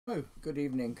Oh, good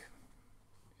evening.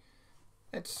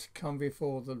 Let's come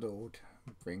before the Lord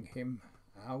and bring him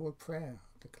our prayer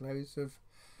at the close of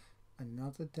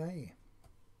another day.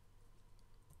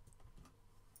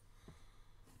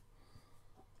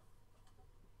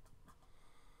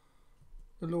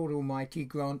 The Lord Almighty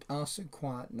grant us a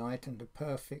quiet night and a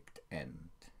perfect end.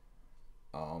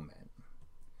 Amen.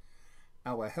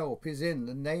 Our help is in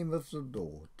the name of the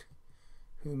Lord,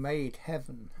 who made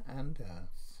heaven and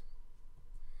earth.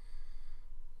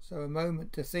 So a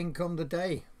moment to think on the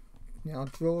day, now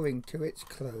drawing to its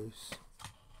close.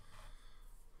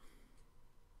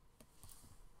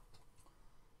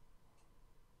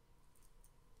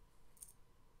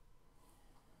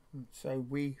 And so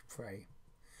we pray.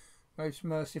 Most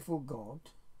merciful God,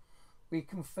 we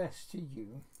confess to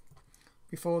you,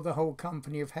 before the whole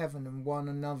company of heaven and one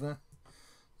another,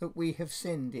 that we have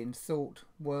sinned in thought,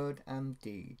 word and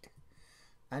deed,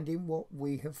 and in what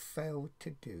we have failed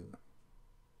to do.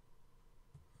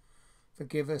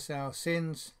 Forgive us our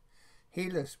sins,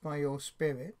 heal us by your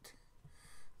Spirit,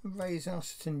 and raise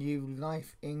us to new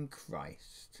life in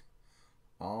Christ.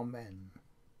 Amen.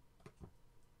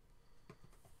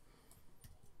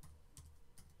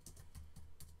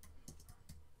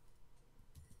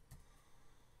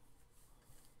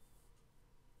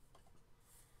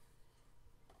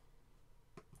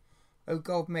 O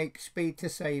God, make speed to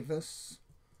save us.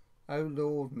 O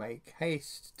Lord, make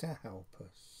haste to help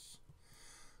us.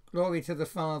 Glory to the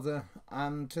Father,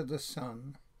 and to the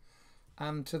Son,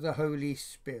 and to the Holy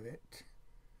Spirit,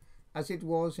 as it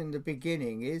was in the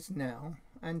beginning, is now,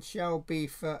 and shall be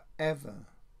for ever.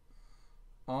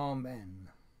 Amen.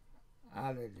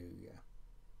 Alleluia.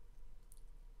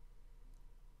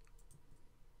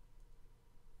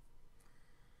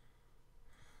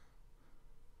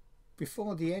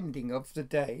 Before the ending of the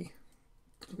day,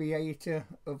 Creator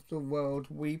of the world,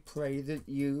 we pray that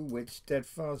you, with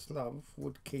steadfast love,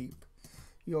 would keep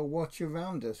your watch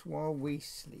around us while we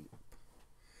sleep.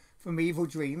 From evil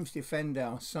dreams defend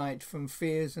our sight, from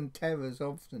fears and terrors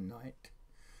of the night.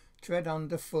 Tread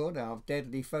underfoot our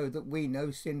deadly foe, that we no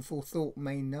sinful thought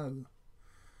may know.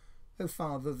 O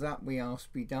Father, that we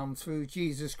ask be done through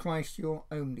Jesus Christ, your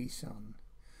only Son.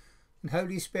 And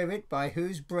Holy Spirit, by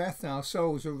whose breath our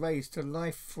souls are raised to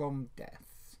life from death.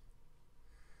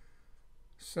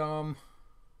 Psalm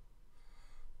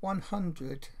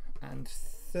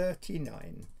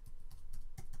 139.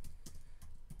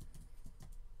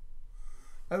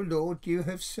 O Lord, you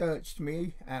have searched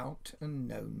me out and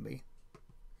known me.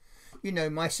 You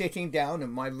know my sitting down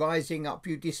and my rising up.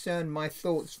 You discern my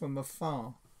thoughts from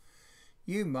afar.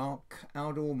 You mark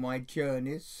out all my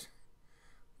journeys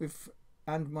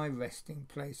and my resting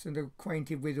place, and are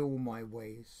acquainted with all my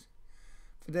ways.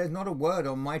 For there's not a word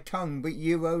on my tongue, but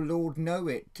you, O Lord, know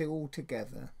it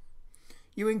altogether.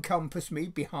 You encompass me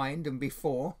behind and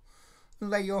before,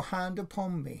 and lay your hand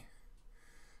upon me.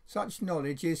 Such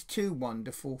knowledge is too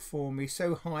wonderful for me,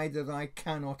 so high that I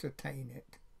cannot attain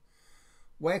it.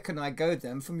 Where can I go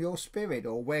then from your spirit,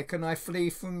 or where can I flee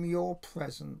from your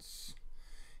presence?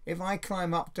 If I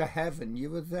climb up to heaven,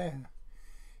 you are there.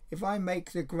 If I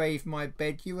make the grave my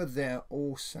bed, you are there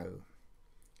also.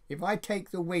 If I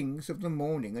take the wings of the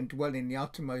morning and dwell in the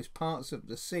uttermost parts of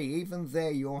the sea, even there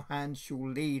your hand shall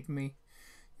lead me,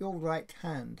 your right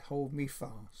hand hold me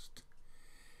fast.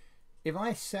 If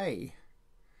I say,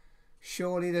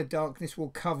 surely the darkness will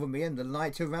cover me and the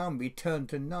light around me turn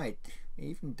to night,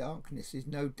 even darkness is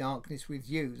no darkness with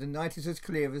you. The night is as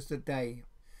clear as the day.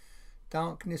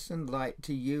 Darkness and light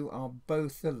to you are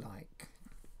both alike.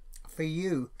 For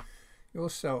you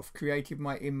yourself created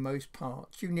my inmost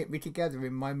parts. You knit me together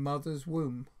in my mother's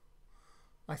womb.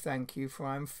 I thank you, for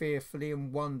I am fearfully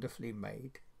and wonderfully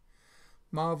made.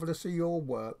 Marvellous are your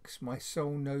works, my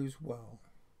soul knows well.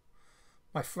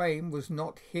 My frame was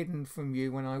not hidden from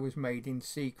you when I was made in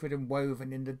secret and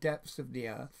woven in the depths of the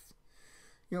earth.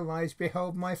 Your eyes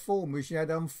beheld my form as yet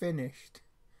unfinished.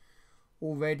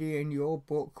 Already in your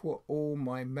book were all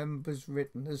my members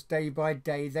written, as day by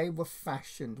day they were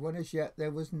fashioned, when as yet there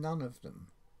was none of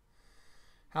them.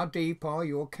 How deep are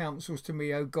your counsels to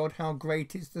me, O God, how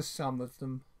great is the sum of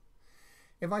them.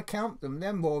 If I count them,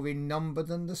 they're more in number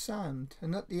than the sand,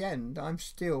 and at the end I'm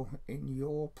still in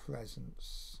your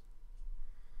presence.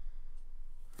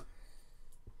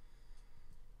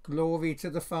 Glory to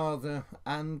the Father,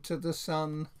 and to the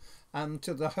Son, and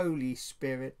to the Holy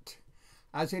Spirit,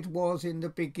 as it was in the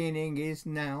beginning, is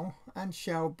now, and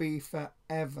shall be for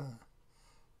ever.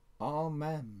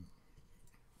 Amen.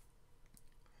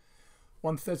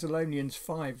 1 Thessalonians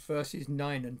 5 verses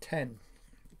 9 and 10.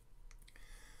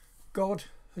 God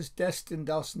has destined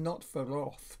us not for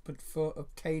wrath, but for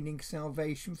obtaining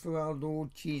salvation through our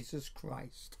Lord Jesus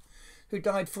Christ, who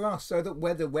died for us, so that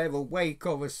whether we're awake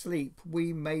or asleep,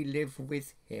 we may live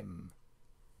with him.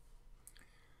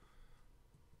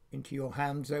 Into your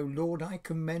hands, O Lord, I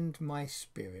commend my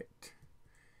spirit.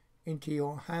 Into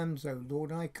your hands, O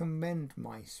Lord, I commend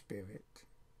my spirit.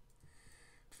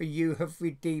 For you have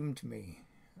redeemed me,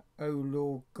 O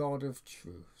Lord God of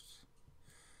truth.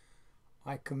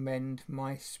 I commend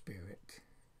my spirit.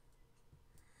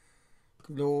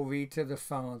 Glory to the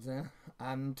Father,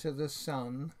 and to the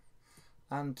Son,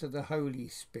 and to the Holy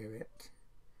Spirit.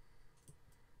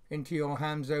 Into your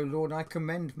hands, O Lord, I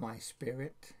commend my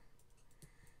spirit.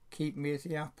 Keep me as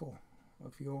the apple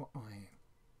of your eye.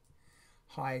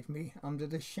 Hide me under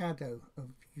the shadow of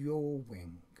your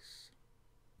wings.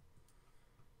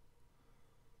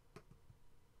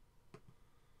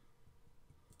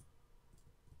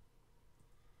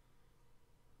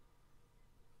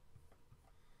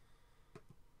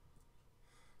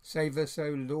 Save us,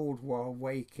 O Lord, while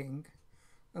waking,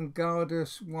 and guard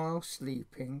us while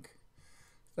sleeping,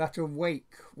 that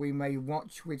awake we may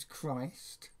watch with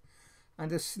Christ,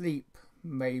 and asleep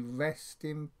may rest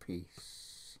in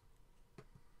peace.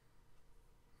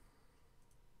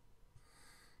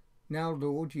 Now,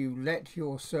 Lord, you let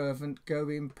your servant go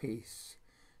in peace.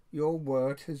 Your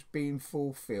word has been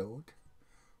fulfilled.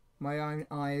 My own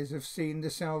eyes have seen the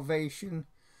salvation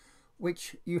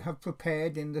which you have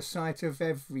prepared in the sight of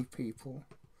every people,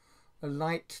 a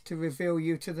light to reveal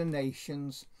you to the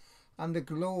nations, and the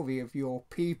glory of your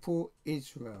people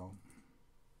Israel.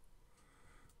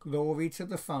 Glory to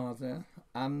the Father,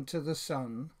 and to the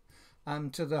Son,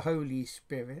 and to the Holy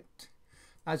Spirit,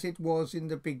 as it was in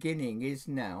the beginning, is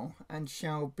now, and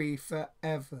shall be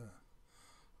forever.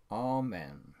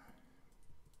 Amen.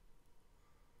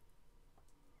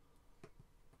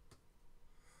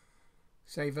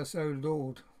 Save us, O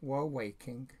Lord, while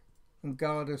waking, and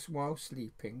guard us while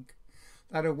sleeping,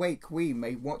 that awake we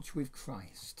may watch with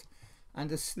Christ,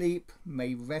 and asleep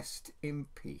may rest in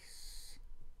peace.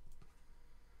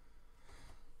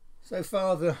 So,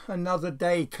 Father, another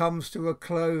day comes to a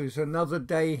close, another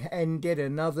day ended,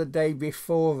 another day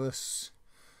before us.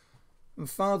 And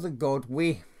Father God,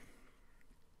 we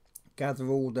gather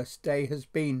all this day has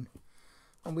been,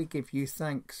 and we give you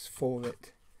thanks for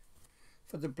it,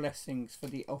 for the blessings, for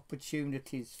the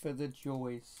opportunities, for the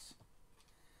joys.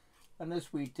 And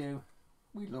as we do,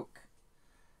 we look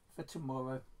for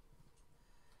tomorrow.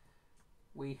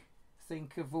 We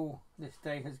think of all this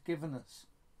day has given us,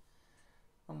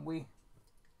 and we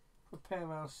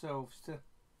prepare ourselves to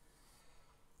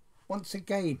once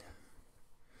again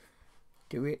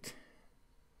do it.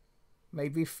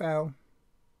 Maybe fail,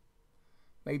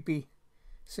 maybe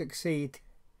succeed,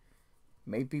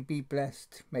 maybe be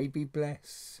blessed, maybe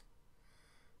bless,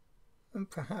 and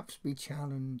perhaps be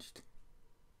challenged.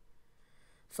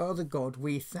 Father God,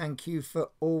 we thank you for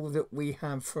all that we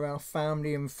have, for our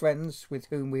family and friends with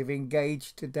whom we've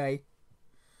engaged today,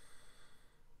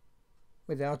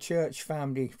 with our church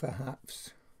family perhaps,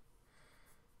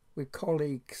 with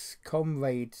colleagues,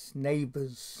 comrades,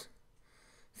 neighbours.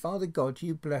 Father God,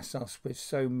 you bless us with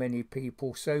so many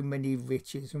people, so many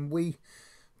riches, and we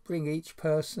bring each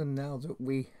person now that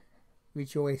we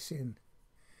rejoice in,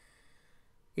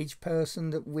 each person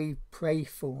that we pray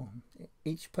for,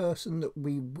 each person that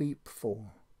we weep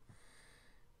for,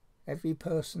 every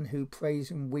person who prays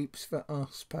and weeps for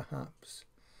us perhaps,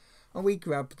 and we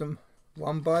grab them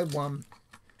one by one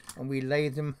and we lay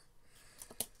them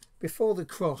before the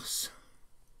cross,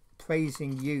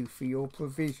 praising you for your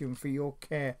provision, for your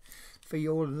care, for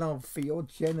your love, for your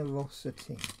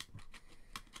generosity.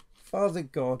 Father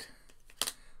God,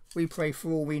 we pray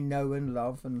for all we know and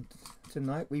love, and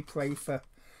tonight we pray for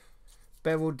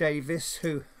Beryl Davis,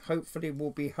 who hopefully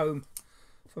will be home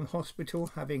from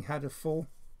hospital having had a fall.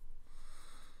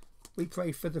 We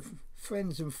pray for the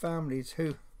friends and families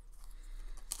who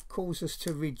cause us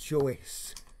to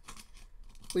rejoice.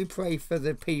 We pray for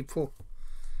the people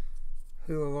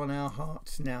who are on our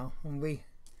hearts now, and we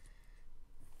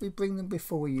bring them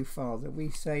before you, Father.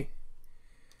 We say,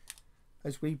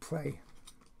 as we pray,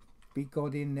 be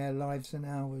God in their lives and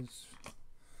ours.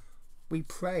 We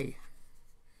pray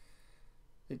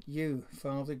that you,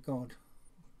 Father God,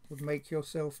 would make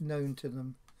yourself known to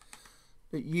them,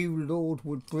 that you, Lord,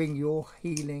 would bring your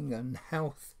healing and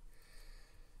health,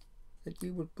 that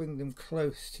you would bring them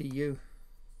close to you.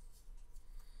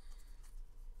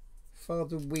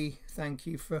 Father, we thank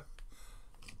you for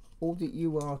all that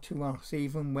you are to us,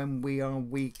 even when we are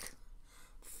weak,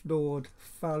 flawed,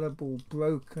 fallible,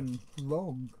 broken,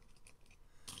 wrong.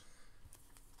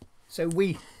 So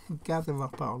we gather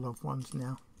up our loved ones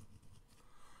now,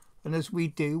 and as we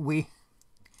do, we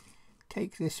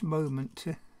take this moment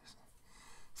to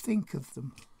think of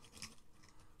them.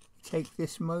 Take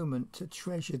this moment to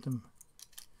treasure them.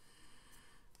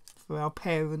 For our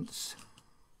parents,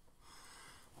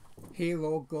 here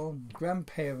or gone,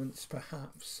 grandparents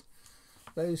perhaps,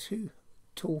 those who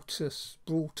taught us,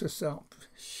 brought us up,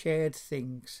 shared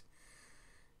things,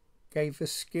 gave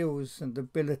us skills and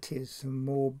abilities and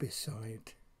more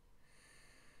beside.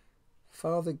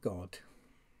 Father God,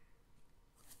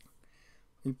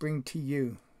 we bring to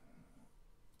you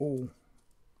all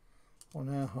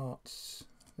on our hearts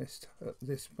at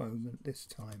this moment, this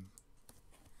time.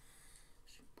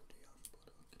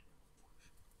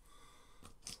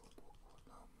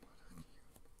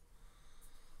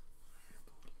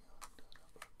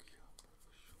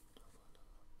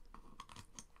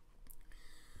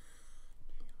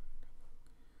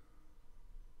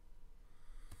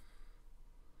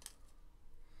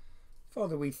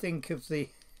 Father, we think of the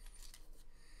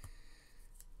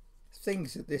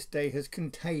things that this day has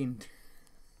contained.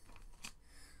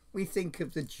 We think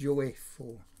of the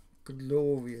joyful,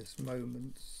 glorious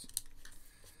moments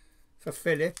for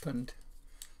Philip and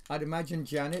I'd imagine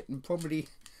Janet and probably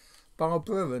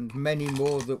Barbara and many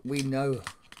more that we know.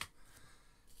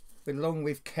 Along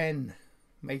with Ken,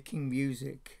 making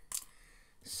music,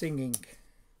 singing.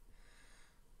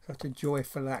 Such a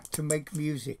joyful act. To make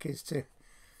music is to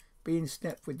be in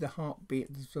step with the heartbeat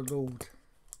of the Lord.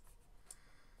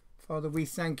 Father, we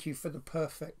thank you for the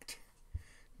perfect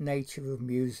nature of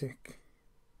music.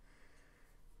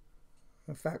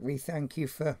 In fact, we thank you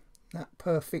for that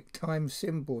perfect time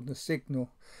symbol, the signal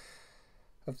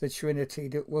of the Trinity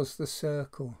that was the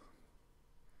circle.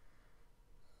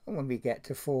 And when we get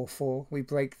to 4/4, we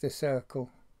break the circle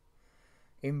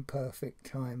in perfect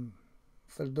time.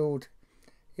 For Lord,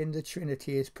 in the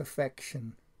Trinity is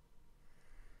perfection.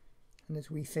 And as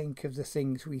we think of the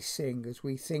things we sing, as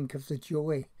we think of the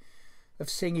joy of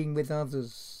singing with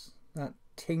others, that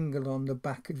tingle on the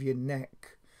back of your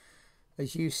neck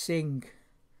as you sing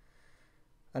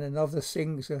and another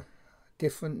sings a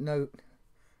different note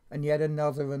and yet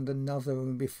another and another,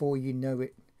 and before you know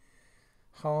it,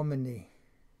 harmony.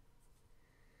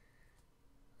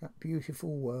 That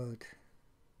beautiful word,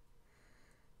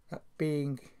 that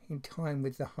being in time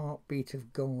with the heartbeat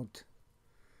of God,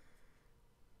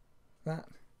 that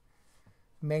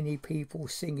many people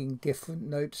singing different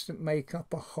notes that make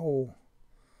up a whole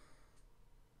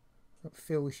that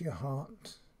fills your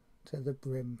heart to the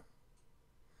brim.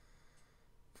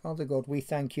 Father God, we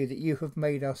thank you that you have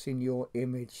made us in your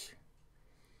image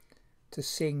to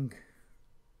sing,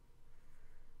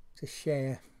 to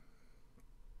share,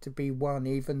 to be one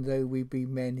even though we be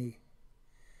many.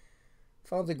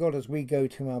 Father God, as we go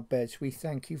to our beds, we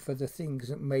thank you for the things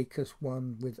that make us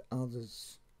one with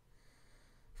others,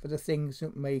 for the things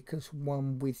that make us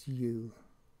one with you.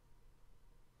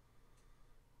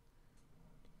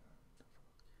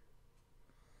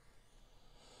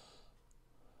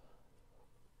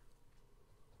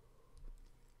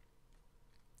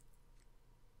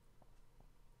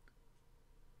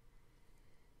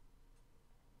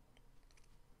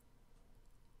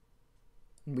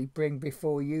 And we bring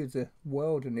before you the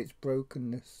world and its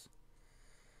brokenness,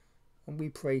 and we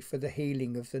pray for the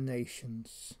healing of the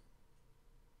nations.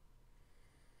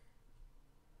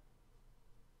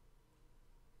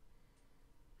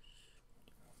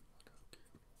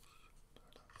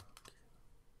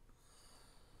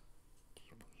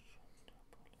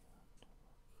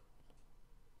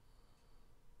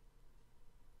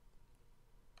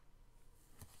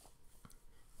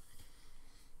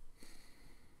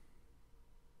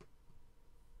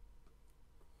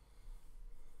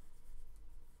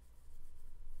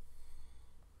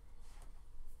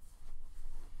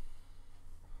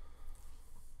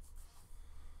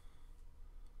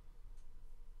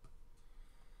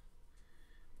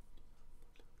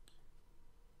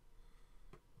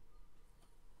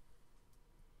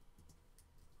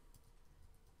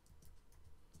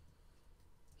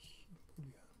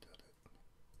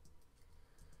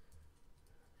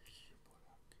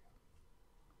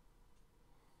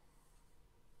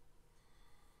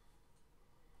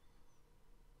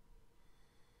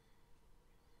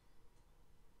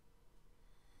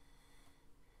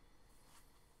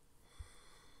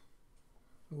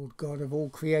 Lord God of all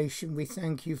creation, we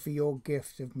thank you for your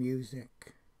gift of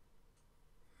music.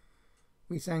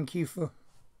 We thank you for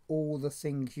all the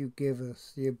things you give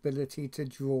us, the ability to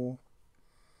draw,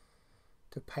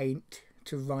 to paint,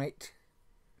 to write,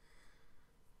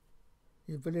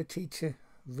 the ability to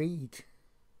read,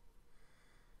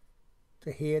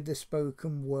 to hear the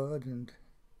spoken word and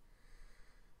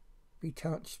be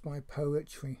touched by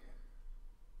poetry.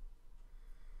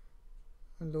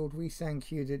 And Lord, we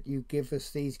thank you that you give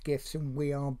us these gifts and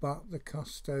we are but the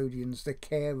custodians, the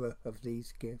carer of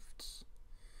these gifts.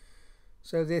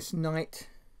 So this night,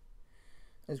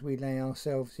 as we lay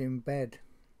ourselves in bed,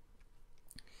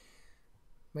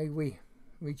 may we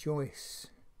rejoice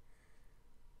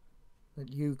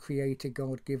that you, Creator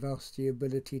God, give us the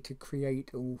ability to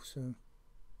create also.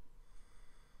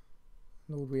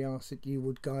 Lord, we ask that you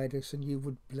would guide us and you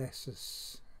would bless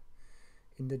us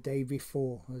in the day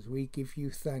before, as we give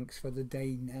you thanks for the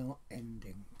day now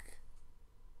ending.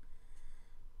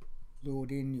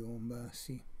 Lord, in your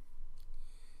mercy,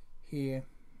 hear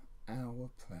our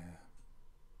prayer.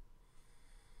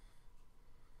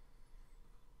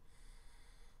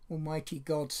 Almighty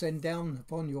God, send down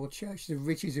upon your church the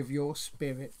riches of your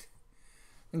Spirit,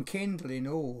 and kindle in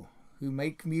all who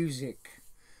make music,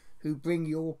 who bring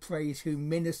your praise, who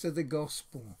minister the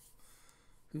gospel,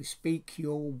 who speak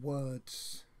your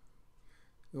words,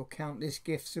 your countless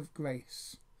gifts of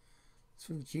grace,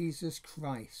 through Jesus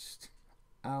Christ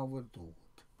our Lord.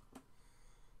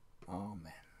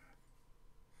 Amen.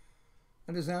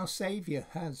 And as our Saviour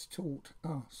has taught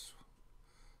us,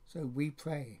 so we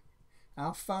pray,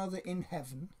 Our Father in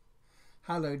heaven,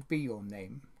 hallowed be your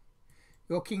name.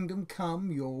 Your kingdom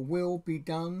come, your will be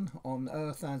done on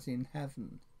earth as in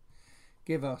heaven.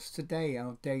 Give us today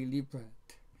our daily bread.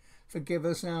 Forgive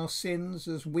us our sins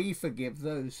as we forgive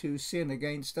those who sin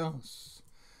against us.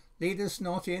 Lead us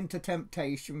not into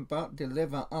temptation, but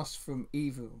deliver us from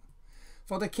evil.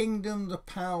 For the kingdom, the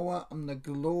power, and the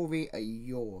glory are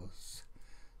yours,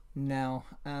 now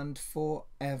and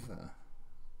forever.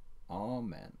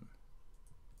 Amen.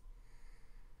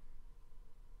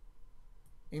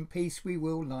 In peace we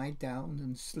will lie down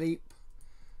and sleep,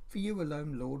 for you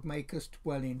alone, Lord, make us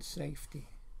dwell in safety.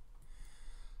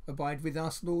 Abide with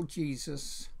us, Lord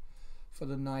Jesus, for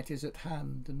the night is at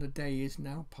hand and the day is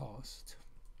now past.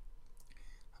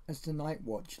 As the night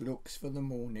watch looks for the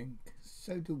morning,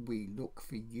 so do we look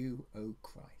for you, O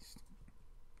Christ.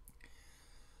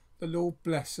 The Lord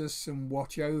bless us and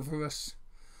watch over us.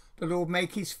 The Lord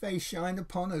make his face shine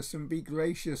upon us and be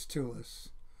gracious to us.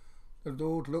 The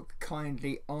Lord look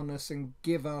kindly on us and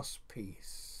give us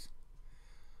peace.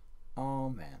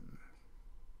 Amen.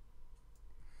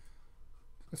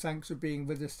 Thanks for being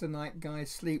with us tonight, guys.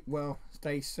 Sleep well,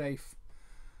 stay safe.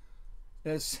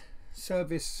 There's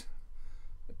service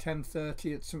at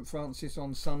 10:30 at St Francis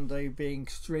on Sunday being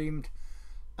streamed,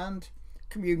 and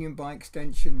communion by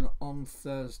extension on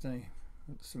Thursday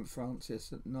at St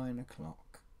Francis at 9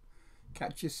 o'clock.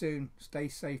 Catch you soon. Stay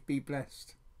safe, be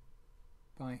blessed.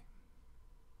 Bye.